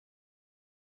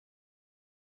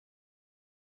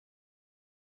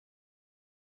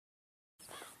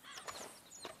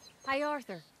Hey,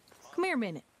 Arthur. Come here a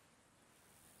minute.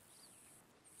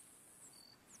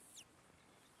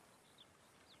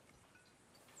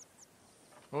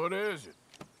 What is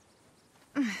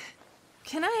it?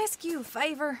 Can I ask you a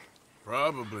favor?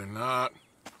 Probably not.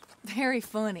 Very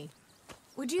funny.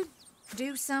 Would you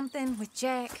do something with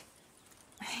Jack?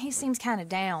 He seems kind of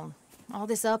down. All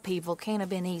this upheaval can't have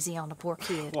been easy on the poor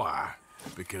kid. Why?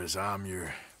 Because I'm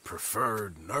your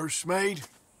preferred nursemaid?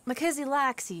 Because he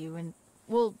likes you and,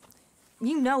 well,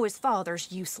 you know his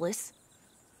father's useless.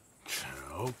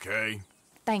 Okay.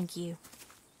 Thank you.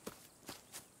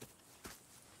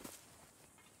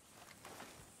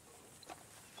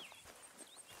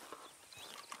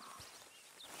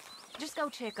 Just go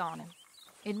check on him.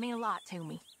 It'd mean a lot to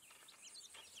me.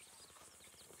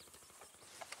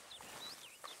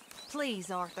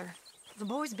 Please, Arthur. The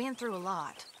boy's been through a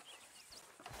lot.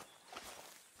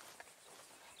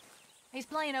 He's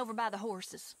playing over by the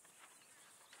horses.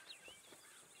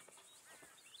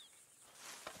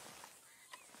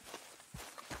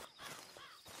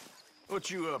 What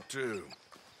you up to?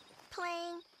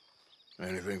 Playing,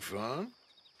 Anything fun?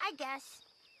 I guess.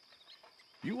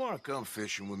 You want to come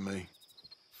fishing with me?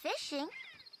 Fishing?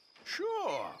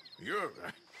 Sure. You're...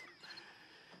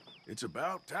 It's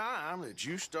about time that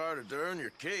you started to earn your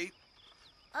keep.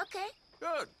 Okay,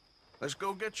 Good. Let's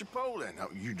go get your pole then. Now,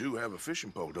 you do have a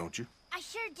fishing pole, don't you? I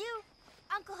sure do.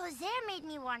 Uncle Jose made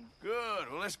me one. Good.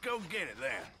 Well, let's go get it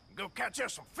then. Go catch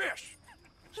us some fish.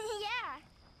 Yeah.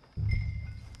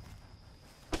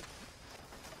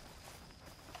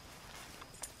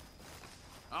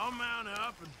 I'll mount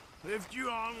up and lift you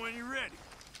on when you're ready.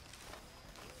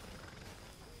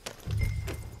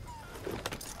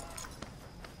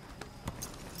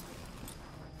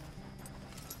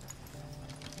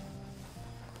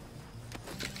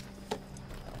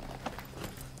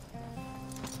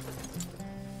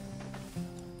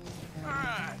 All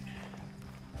right.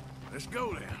 Let's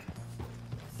go then.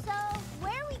 So,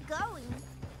 where are we going?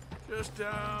 Just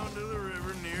down to the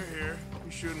river near here.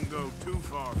 You shouldn't go too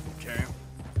far from camp.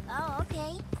 Oh,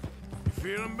 okay. You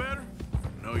feeling better?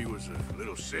 I know you was a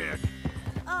little sick.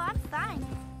 Oh, I'm fine.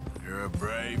 You're a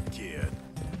brave kid.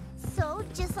 So,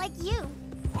 just like you.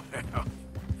 Well,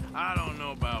 I don't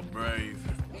know about brave.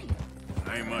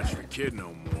 I ain't much of a kid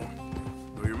no more.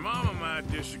 Well, your mama might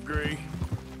disagree.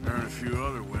 Her and a few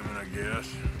other women, I guess.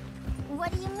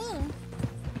 What do you mean?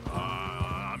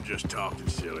 I'm just talking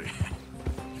silly.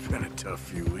 It's been a tough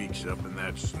few weeks up in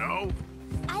that snow.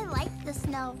 I like the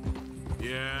snow.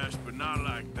 Yes, but not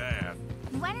like that.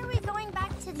 When are we going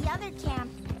back to the other camp?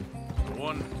 The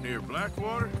one near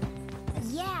Blackwater?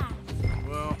 Yeah.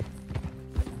 Well,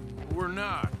 we're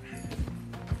not.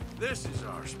 This is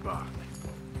our spot.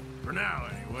 For now,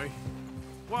 anyway.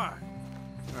 Why?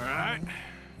 All right.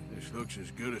 This looks as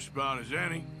good a spot as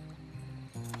any.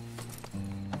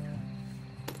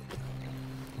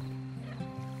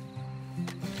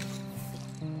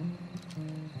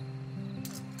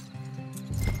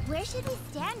 Where should we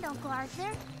stand, Uncle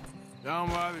Arthur? Down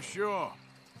by the shore.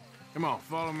 Come on,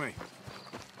 follow me.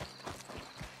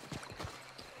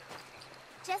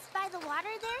 Just by the water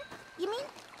there? You mean?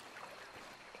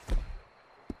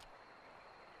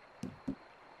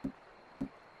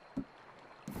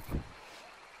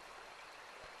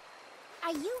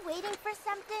 Are you waiting for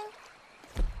something?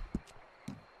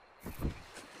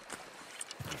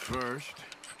 First,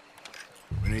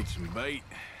 we need some bait.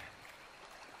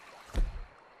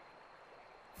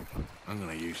 I'm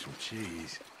gonna use some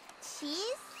cheese.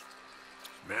 Cheese?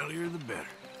 Smellier the better.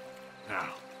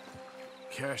 Now,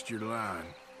 cast your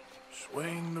line.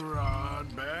 Swing the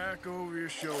rod back over your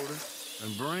shoulder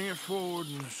and bring it forward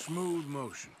in a smooth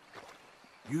motion.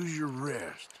 Use your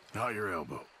wrist, not your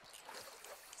elbow.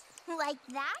 Like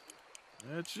that?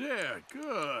 That's it.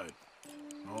 Good.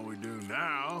 All we do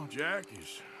now, Jack,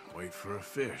 is wait for a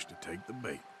fish to take the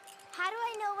bait. How do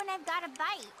I know when I've got a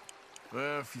bite?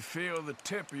 Well, if you feel the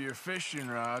tip of your fishing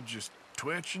rod just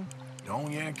twitching, don't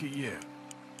yank it yet.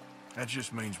 That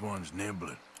just means one's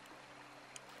nibbling.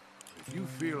 If you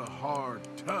feel a hard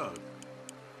tug,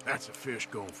 that's a fish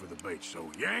going for the bait,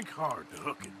 so yank hard to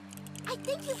hook it. I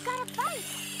think you've got a bite.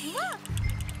 Look!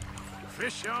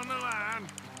 Fish on the line.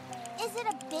 Is it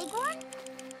a big one?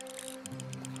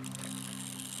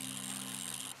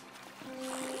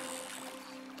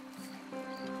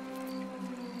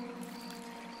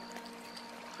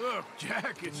 Look,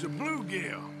 Jack, it's a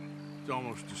bluegill. It's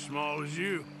almost as small as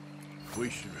you. We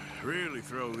should really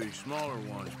throw these smaller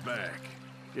ones back.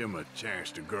 Give them a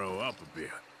chance to grow up a bit.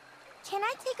 Can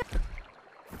I take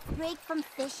a break from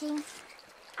fishing?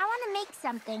 I want to make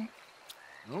something.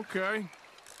 Okay.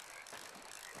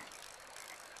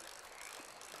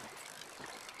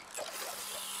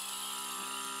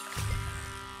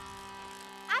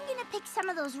 pick some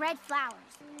of those red flowers.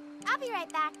 I'll be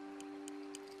right back.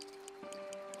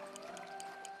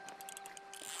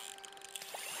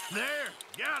 There,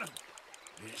 got him.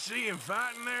 You see him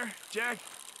fighting there, Jack?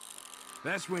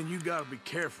 That's when you gotta be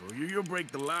careful. You'll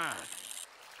break the line.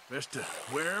 Best to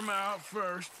wear him out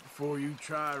first before you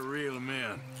try to reel him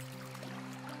in.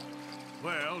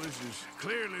 Well, this is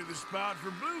clearly the spot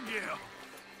for bluegill.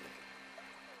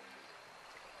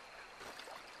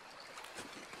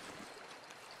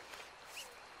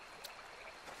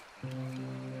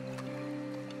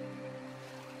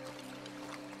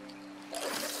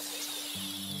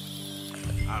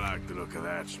 I like the look of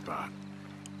that spot.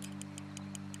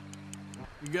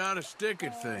 You gotta stick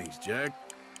at things, Jack.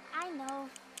 I know.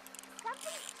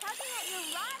 Something's tugging at your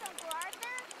rod, Uncle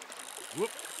Arthur. Whoop,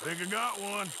 think I got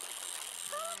one.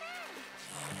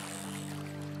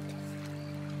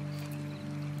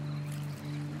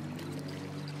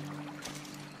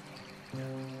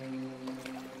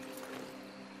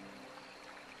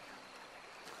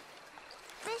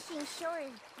 Fishing sure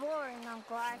is boring,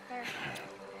 Uncle Arthur.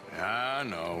 I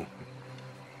know.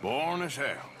 Boring as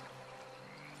hell.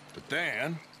 But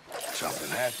then, something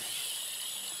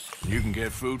happens. You can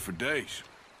get food for days.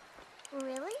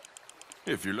 Really?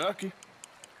 If you're lucky.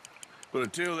 But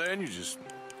until then, you just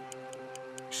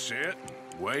sit,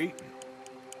 wait,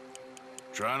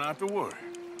 try not to worry.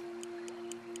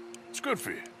 It's good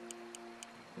for you.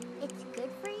 It's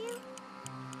good for you?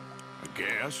 I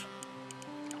guess.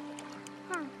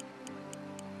 Huh.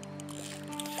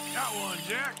 Got one,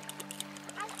 Jack.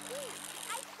 I see.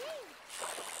 I see.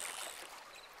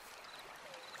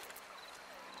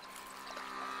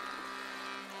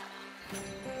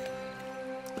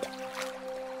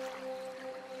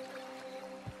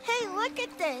 Hey, look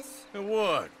at this. And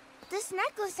what? This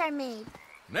necklace I made.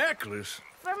 Necklace?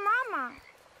 For Mama.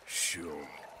 Sure.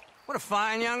 What a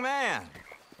fine young man.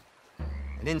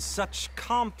 And in such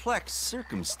complex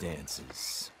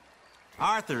circumstances.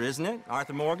 Arthur, isn't it?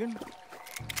 Arthur Morgan?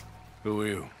 Who are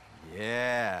you?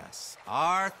 Yes,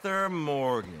 Arthur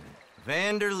Morgan.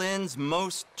 Vanderlyn's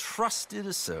most trusted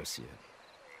associate.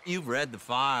 You've read the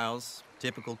files.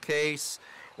 Typical case.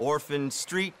 Orphaned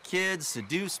street kid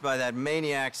seduced by that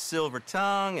maniac's silver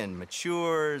tongue and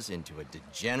matures into a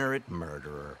degenerate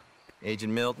murderer.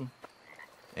 Agent Milton?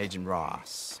 Agent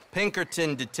Ross.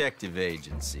 Pinkerton Detective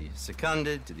Agency,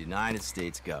 seconded to the United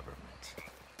States government.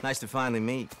 Nice to finally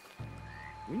meet.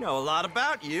 We know a lot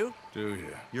about you. Do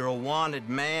you? You're a wanted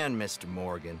man, Mr.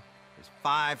 Morgan. There's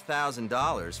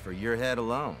 $5,000 for your head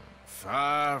alone.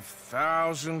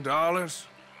 $5,000?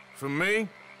 For me?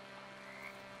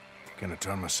 Can I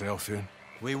turn myself in?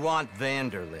 We want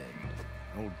Vanderlyn.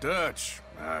 Old Dutch.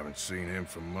 I haven't seen him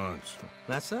for months.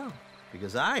 That's so.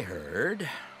 Because I heard a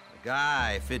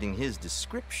guy fitting his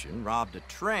description robbed a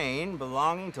train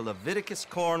belonging to Leviticus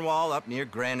Cornwall up near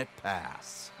Granite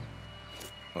Pass.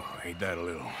 Oh, ain't that a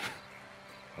little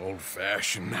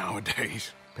old-fashioned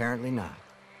nowadays? Apparently not.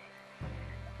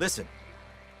 Listen.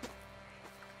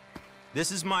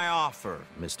 This is my offer,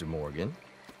 Mr. Morgan.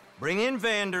 Bring in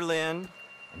Vanderlyn,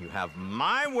 and you have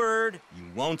my word you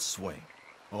won't swing.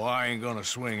 Oh, I ain't gonna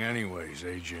swing anyways,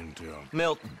 Agent,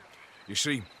 Milton. You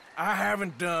see, I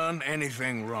haven't done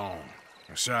anything wrong,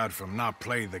 aside from not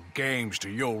play the games to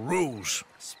your rules.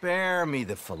 Spare me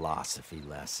the philosophy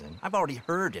lesson. I've already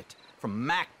heard it from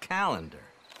Mac Callender.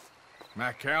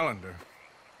 Mac Callender?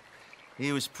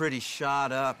 He was pretty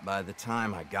shot up by the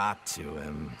time I got to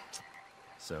him.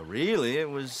 So really, it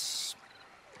was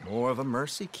more of a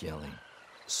mercy killing.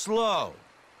 Slow,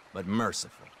 but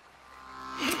merciful.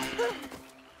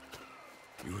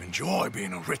 You enjoy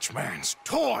being a rich man's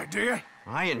toy, do you?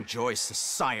 I enjoy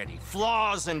society,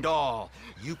 flaws and all.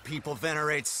 You people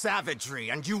venerate savagery,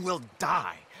 and you will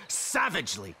die.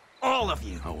 Savagely, all of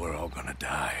you. Oh, we're all gonna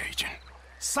die, Agent.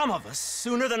 Some of us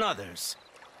sooner than others.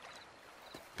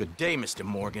 Good day, Mr.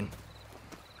 Morgan.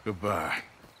 Goodbye.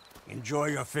 Enjoy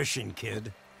your fishing,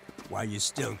 kid, while you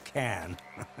still can.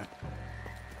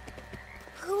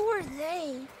 Who are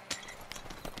they?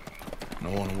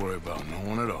 No one to worry about, no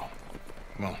one at all.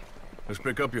 Come on, let's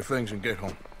pick up your things and get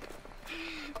home.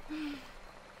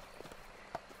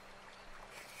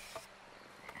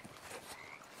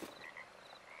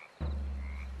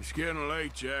 It's getting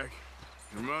late, Jack.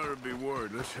 Your mother'll be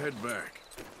worried. Let's head back.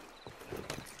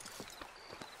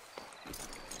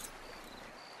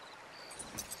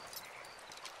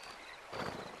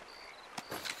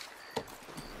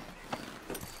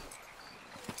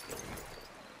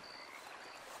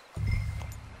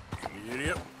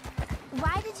 Idiot.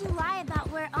 Why did you lie about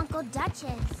where Uncle Dutch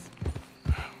is?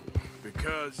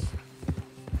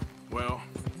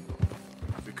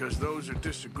 Because those are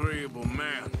disagreeable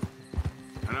men.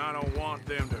 and I don't want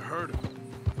them to hurt him.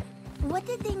 What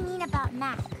did they mean about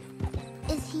Mac?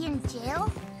 Is he in jail?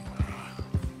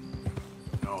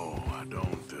 No, I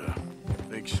don't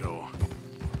think so.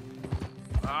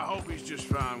 I hope he's just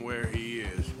fine where he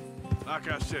is.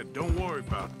 Like I said, don't worry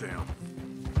about them.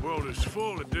 The world is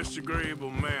full of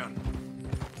disagreeable men.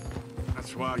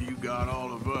 That's why you got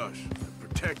all of us, to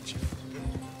protect you.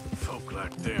 Folk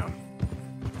like them.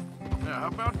 Now, how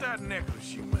about that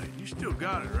necklace you made? You still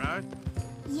got it, right?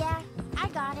 Yeah, I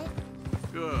got it.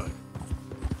 Good.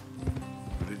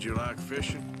 Did you like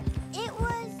fishing? It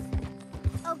was...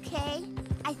 okay,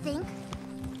 I think.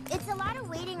 It's a lot of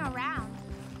waiting around.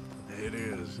 It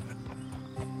is.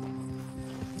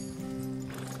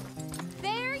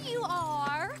 There you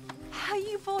are. How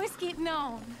you boys getting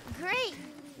on? Great!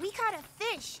 We caught a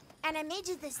fish, and I made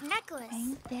you this necklace.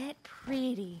 Ain't that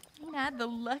pretty? Ain't I the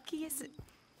luckiest?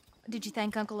 Did you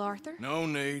thank Uncle Arthur? No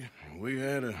need. We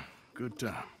had a good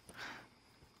time.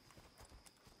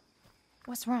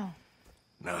 What's wrong?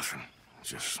 Nothing.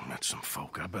 Just met some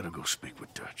folk. I better go speak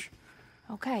with Dutch.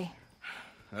 Okay.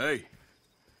 Hey,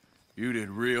 you did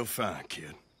real fine,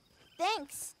 kid.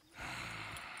 Thanks.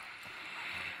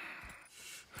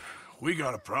 We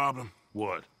got a problem.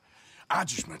 What? I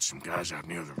just met some guys out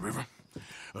near the river.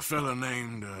 A fella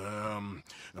named,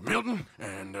 Milton,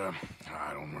 and,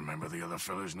 I don't remember the other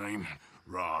fella's name.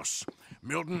 Ross.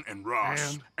 Milton and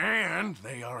Ross. And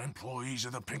they are employees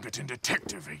of the Pinkerton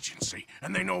Detective Agency.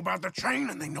 And they know about the train,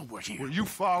 and they know we're here. Were you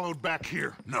followed back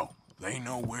here? No, they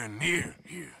know we're near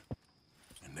here.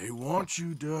 And they want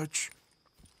you, Dutch.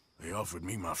 They offered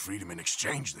me my freedom in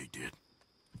exchange, they did.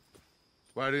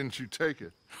 Why didn't you take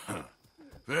it?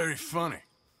 Very funny.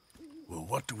 Well,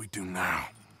 what do we do now?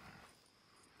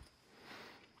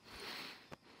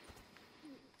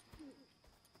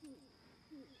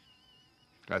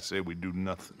 I say we do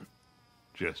nothing.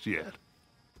 Just yet.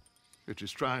 They're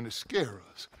just trying to scare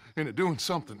us into doing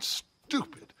something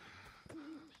stupid.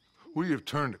 We have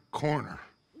turned a corner.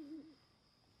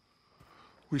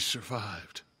 We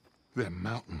survived them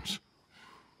mountains.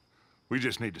 We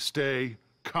just need to stay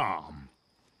calm.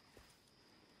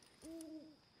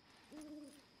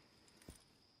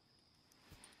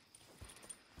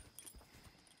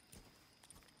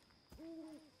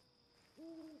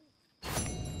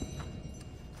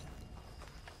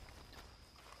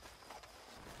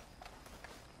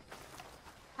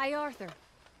 Hey, Arthur.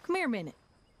 Come here a minute.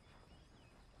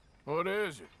 What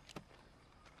is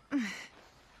it?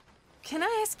 Can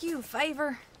I ask you a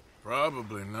favor?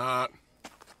 Probably not.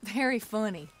 Very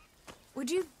funny. Would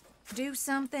you do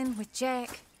something with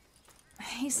Jack?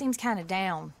 He seems kind of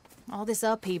down. All this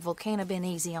upheaval can't have been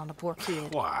easy on the poor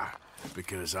kid. Why?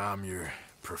 Because I'm your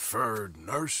preferred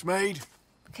nursemaid?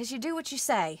 Because you do what you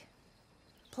say.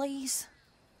 Please?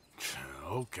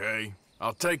 Okay.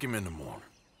 I'll take him in the morning.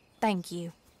 Thank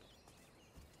you.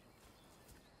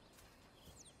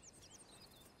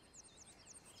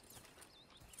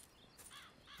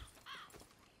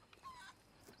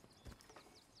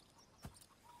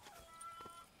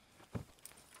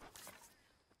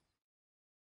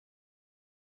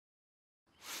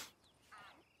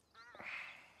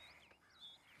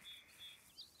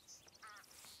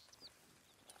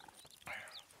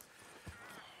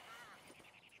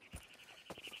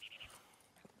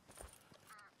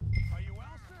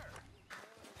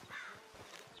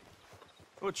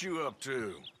 What you up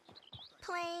to?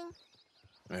 Playing,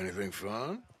 Anything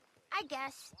fun? I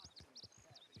guess.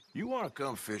 You want to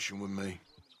come fishing with me?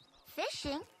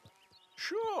 Fishing?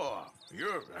 Sure.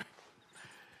 You're...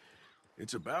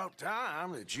 It's about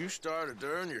time that you started to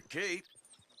earn your keep.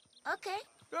 Okay,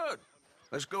 Good.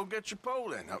 Let's go get your pole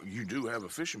then. Now, you do have a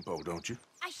fishing pole, don't you?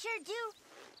 I sure do.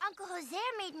 Uncle Jose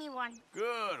made me one.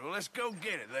 Good. Well, let's go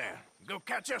get it then. Go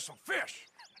catch us some fish.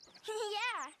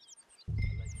 Yeah.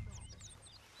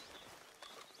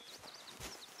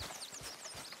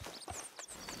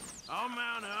 I'll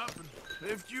mount up and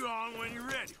lift you on when you're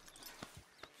ready.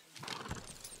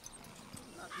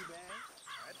 Not too bad.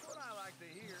 That's what I like to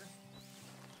hear.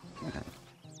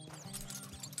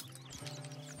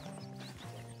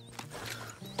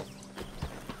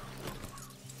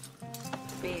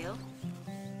 Bill?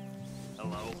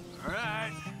 Hello. All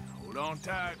right. Hold on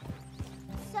tight.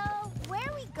 So, where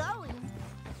are we going?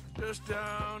 Just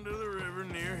down to the river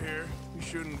near here. You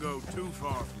shouldn't go too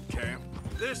far from camp.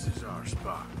 This is our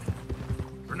spot.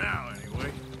 For now,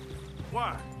 anyway.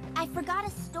 Why? I forgot a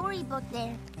storybook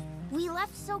there. We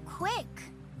left so quick.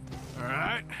 All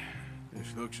right.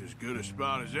 This looks as good a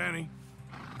spot as any.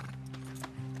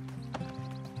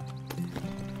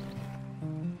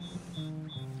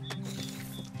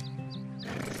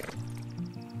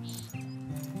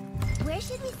 Where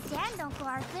should we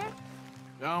Arthur?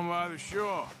 Down by the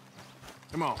shore.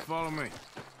 Come on, follow me.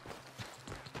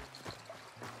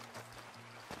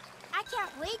 I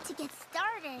can't wait to get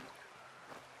started.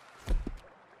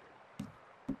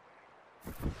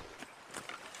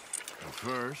 Well,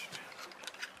 first,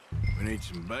 we need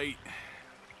some bait.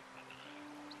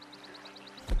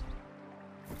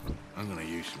 I'm gonna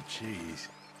use some cheese.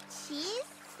 Cheese?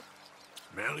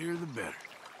 Smellier the better.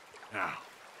 Now,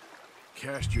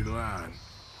 cast your line.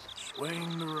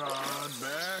 Swing the rod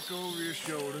back over your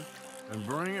shoulder and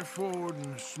bring it forward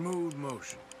in a smooth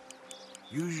motion.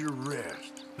 Use your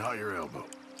wrist, not your elbow.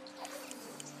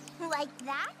 Like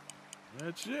that?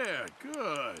 That's it.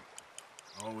 Good.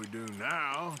 All we do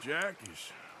now, Jack,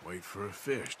 is wait for a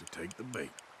fish to take the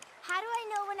bait. How do I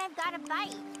know when I've got a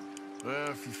bite? Well,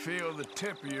 if you feel the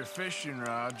tip of your fishing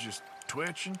rod just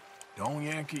twitching, don't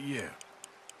yank it yet.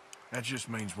 That just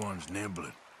means one's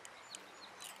nibbling.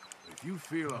 If you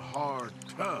feel a hard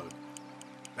tug,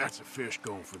 that's a fish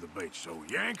going for the bait, so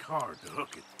yank hard to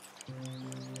hook it.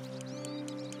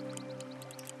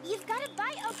 You've got a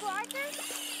bite, Uncle Arthur?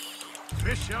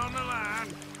 Fish on the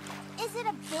line. Is it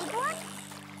a big one?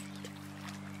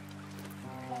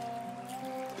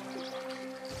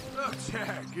 Look,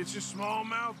 Jack, it's a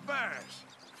smallmouth bass.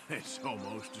 It's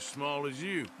almost as small as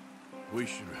you. We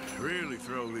should really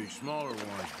throw these smaller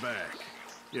ones back.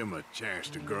 Give them a chance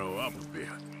to grow up a bit.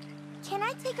 Can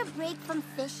I take a break from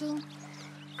fishing?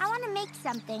 I want to make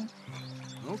something.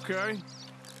 Okay.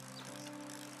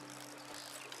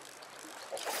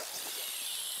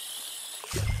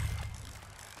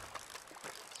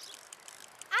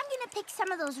 I'm gonna pick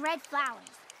some of those red flowers.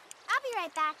 I'll be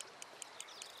right back.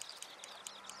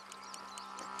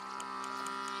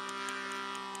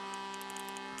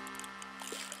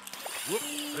 Whoop,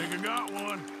 think I got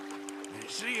one. You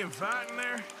see him fighting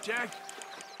there, Jack?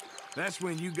 That's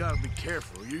when you gotta be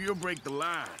careful. You'll break the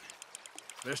line.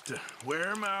 Best to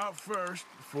wear him out first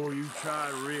before you try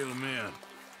to reel him in.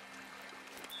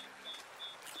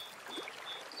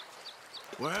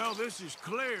 Well, this is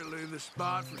clearly the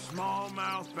spot for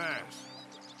smallmouth bass.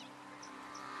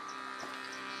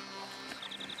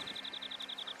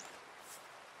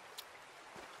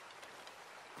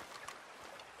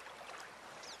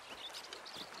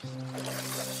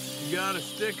 You got a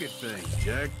stick at things,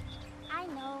 Jack. I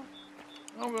know.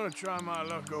 I'm gonna try my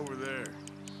luck over there.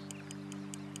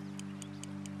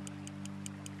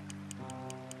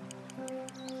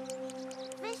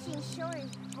 Fishing sure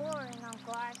is boring,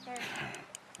 Uncle Arthur.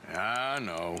 I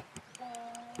know.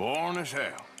 Boring as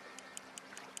hell.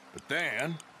 But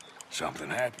then, something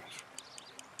happens.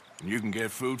 And you can get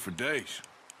food for days.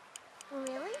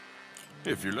 Really?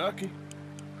 If you're lucky.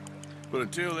 But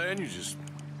until then, you just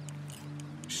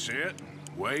sit,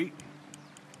 wait.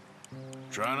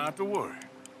 Try not to worry.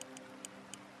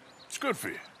 It's good for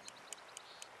you,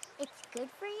 It's good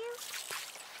for you?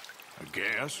 I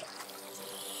guess.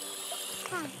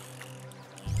 Huh.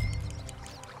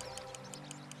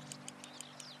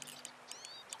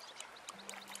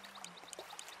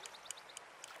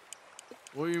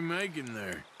 What are you making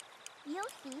there? You'll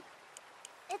see.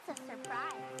 It's a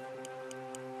surprise.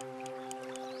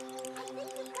 I think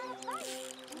you've got a bite.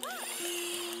 Look.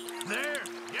 There,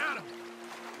 got him.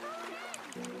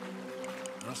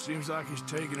 Well, seems like he's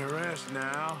taking a rest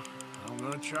now. I'm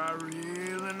gonna try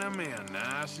reeling him in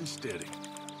nice and steady.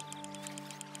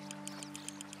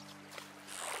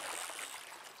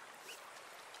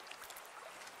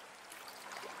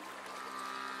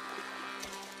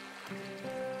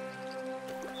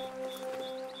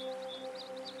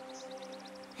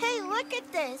 Hey, look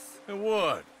at this. And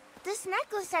what? This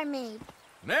necklace I made.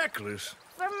 Necklace?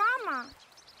 For Mama.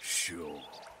 Sure.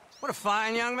 What a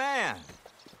fine young man.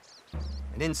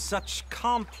 And in such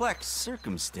complex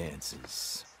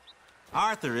circumstances.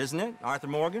 Arthur, isn't it? Arthur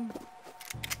Morgan?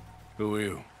 Who are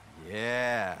you?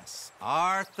 Yes,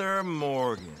 Arthur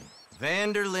Morgan.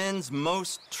 Vanderlyn's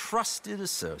most trusted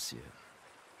associate.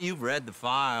 You've read the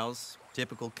files.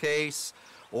 Typical case.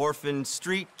 Orphaned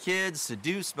street kid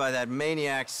seduced by that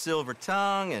maniac's silver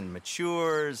tongue and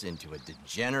matures into a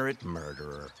degenerate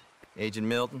murderer. Agent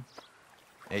Milton?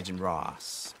 Agent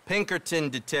Ross. Pinkerton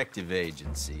Detective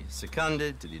Agency,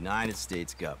 seconded to the United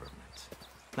States government.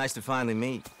 Nice to finally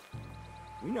meet.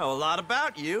 We know a lot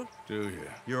about you. Do you?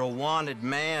 You're a wanted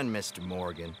man, Mr.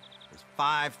 Morgan. There's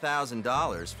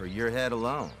 $5,000 for your head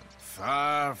alone.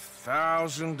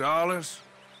 $5,000?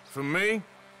 For me?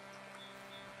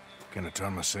 Can I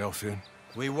turn myself in?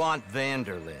 We want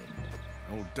Vanderlyn.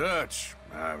 Old Dutch.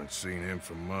 I haven't seen him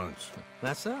for months.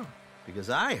 That's so. Because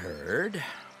I heard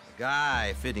A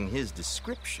guy fitting his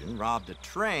description robbed a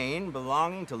train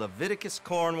belonging to Leviticus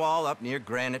Cornwall up near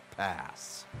Granite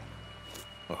Pass.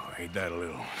 Oh, ain't that a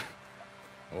little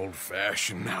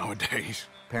old-fashioned nowadays?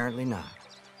 Apparently not.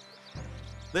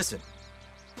 Listen.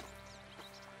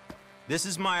 This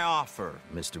is my offer,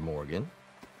 Mr. Morgan.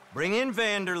 Bring in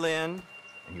Vanderlyn,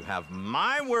 and you have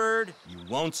my word you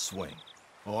won't swing.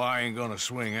 Oh, I ain't gonna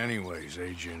swing anyways,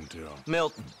 Agent,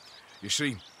 Milton. You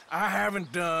see, I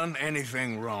haven't done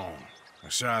anything wrong,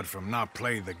 aside from not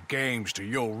playing the games to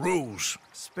your rules.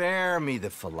 Spare me the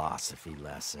philosophy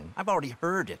lesson. I've already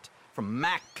heard it from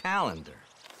Mac Callender.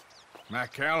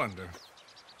 Mac Callender?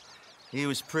 He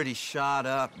was pretty shot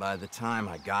up by the time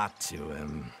I got to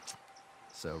him.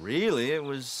 So really, it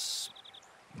was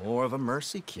more of a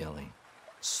mercy killing.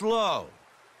 Slow,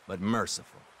 but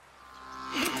merciful.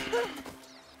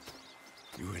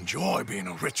 You enjoy being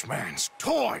a rich man's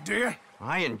toy, do you?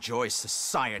 I enjoy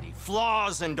society,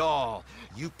 flaws and all.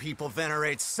 You people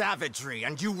venerate savagery,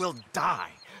 and you will die.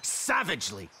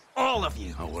 Savagely, all of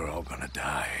you. Oh, we're all gonna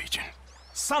die, Agent.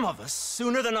 Some of us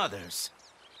sooner than others.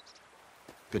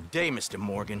 Good day, Mr.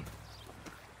 Morgan.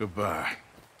 Goodbye.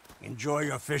 Enjoy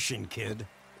your fishing, kid,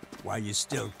 while you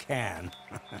still can.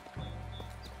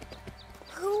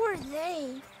 Who are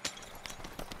they?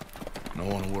 No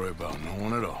one to worry about, no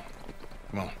one at all.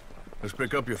 Come on, let's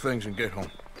pick up your things and get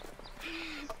home.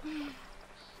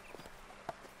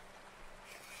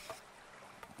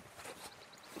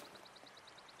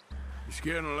 It's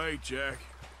getting late, Jack.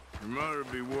 Your mother'll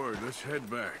be worried. Let's head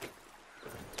back.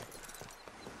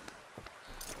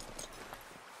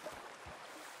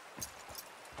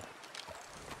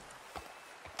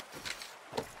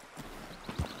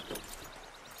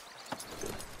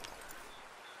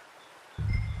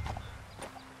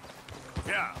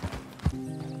 Yeah.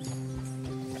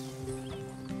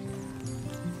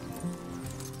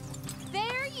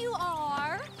 There you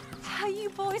are. How you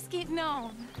boys getting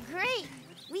on? Great.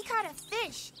 We caught a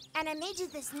fish, and I made you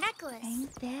this necklace.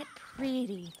 Ain't that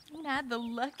pretty? Ain't I the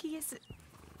luckiest?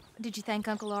 Did you thank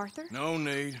Uncle Arthur? No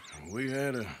need. We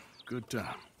had a good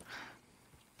time.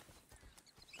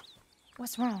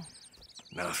 What's wrong?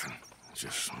 Nothing.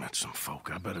 Just met some folk.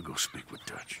 I better go speak with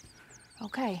Dutch.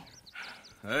 Okay.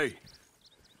 Hey,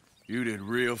 you did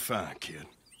real fine, kid.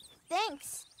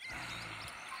 Thanks.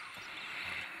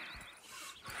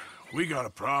 We got a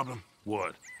problem.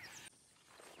 What?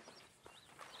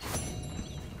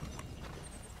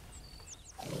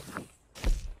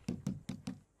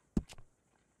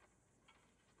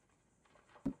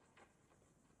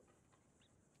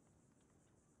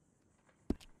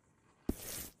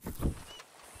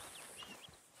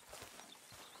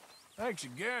 Thanks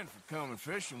again for coming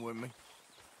fishing with me.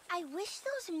 I wish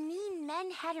those mean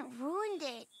men hadn't ruined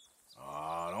it.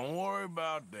 Don't worry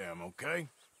about them, okay?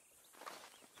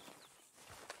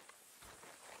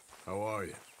 How are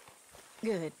you?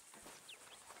 Good.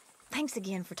 Thanks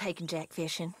again for taking Jack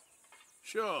fishing.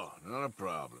 Sure, not a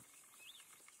problem.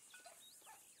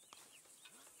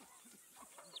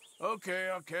 Okay,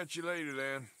 I'll catch you later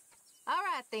then. All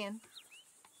right, then.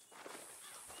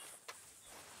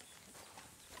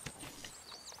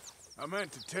 I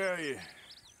meant to tell you,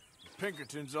 the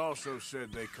Pinkertons also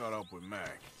said they caught up with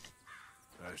Mac.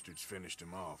 Bastards finished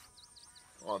him off.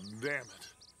 Oh, damn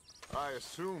it. I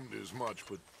assumed as much,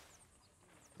 but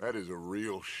that is a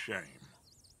real shame.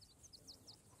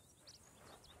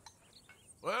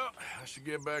 Well, I should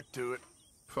get back to it.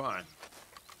 Fine.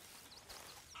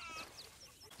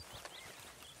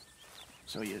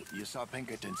 So you saw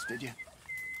Pinkertons, did you?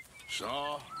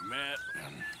 Saw, met,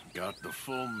 and got the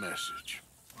full message.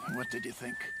 What did you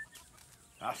think?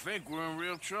 I think we're in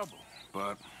real trouble,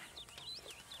 but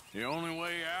the only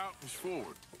way out is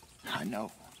forward. I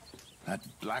know. That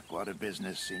Blackwater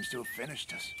business seems to have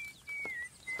finished us.